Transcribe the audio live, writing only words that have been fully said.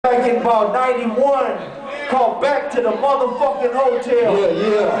back in about 91 called Back to the Motherfucking Hotel. Yeah.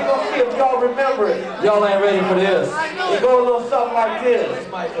 We're gonna see if y'all remember it. Y'all ain't ready for this. It go a little something like this.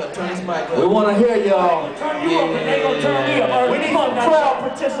 We want to hear y'all. Turn you up and they gonna turn me up. We need some crowd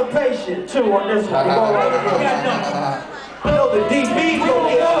participation too on this one. You know the DB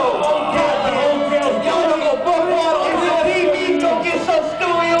gonna get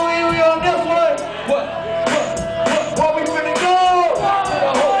on this one. Where we finna go? Back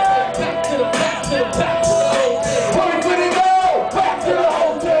to the hotel. Back to the hotel. Where we finna go? Back to the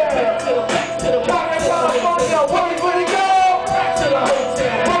hotel. Back to the California. Where we finna go? Back to the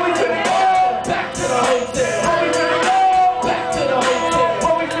hotel. Where we finna go? Back to the hotel. Where we finna go? Back to the hotel.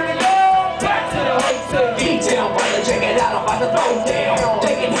 Where we finna go? Back to the hotel. D-Town, brother, check it out, I'm about to throw down.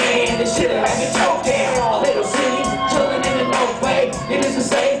 Taking hand and shit, I can choke down. A little city, chillin' in the North Bay. It is the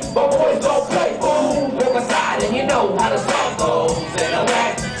same, but boys don't play. Boom, walk aside and you know how the song goes. And I'm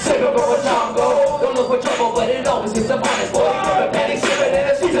back, sick of a jungle. Don't look for trouble, but it always hits upon us. Boy, you never panic, shipping in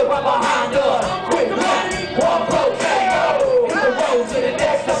the season right behind us. Quick blood, one blow, tango. Hit the road to the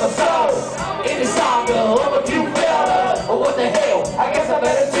next episode. In the saga of a few fellas. But what the hell, I guess I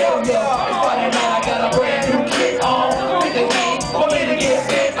better tell ya. It's Friday night, I got a brand new kid on. With the heat, for me to get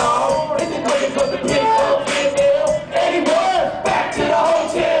sent on. This is waiting for the big folks in there. Anyone, back to the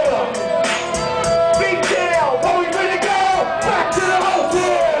hotel. Big town, where we finna go? Back to the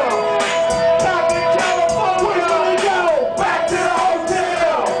hotel. Back in California, where we finna go? Back to the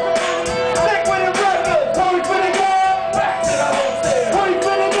hotel. Stick with the records, where we finna go? Back to the hotel. Where we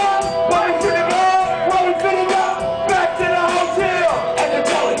finna go? Where we finna go? Where we finna go? Back to the hotel. And the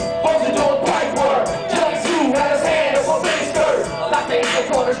telly, folks are doing pipe work. Jumpsuit had his hand up on mini skirt. Like they in the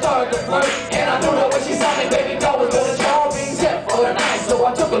corner started to flirt. And I knew that when she saw me, baby girl was gonna charm me. Set for the night, so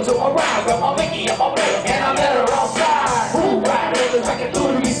I took her to a ride. Got my Mickey up my bed, and I met her outside. Who ride with us, I can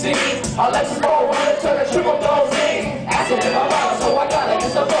do the scene. Alexis go, wanna turn the triple dose in. Asked her if I ride, so I got her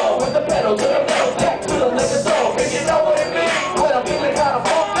against the floor with the pedal to the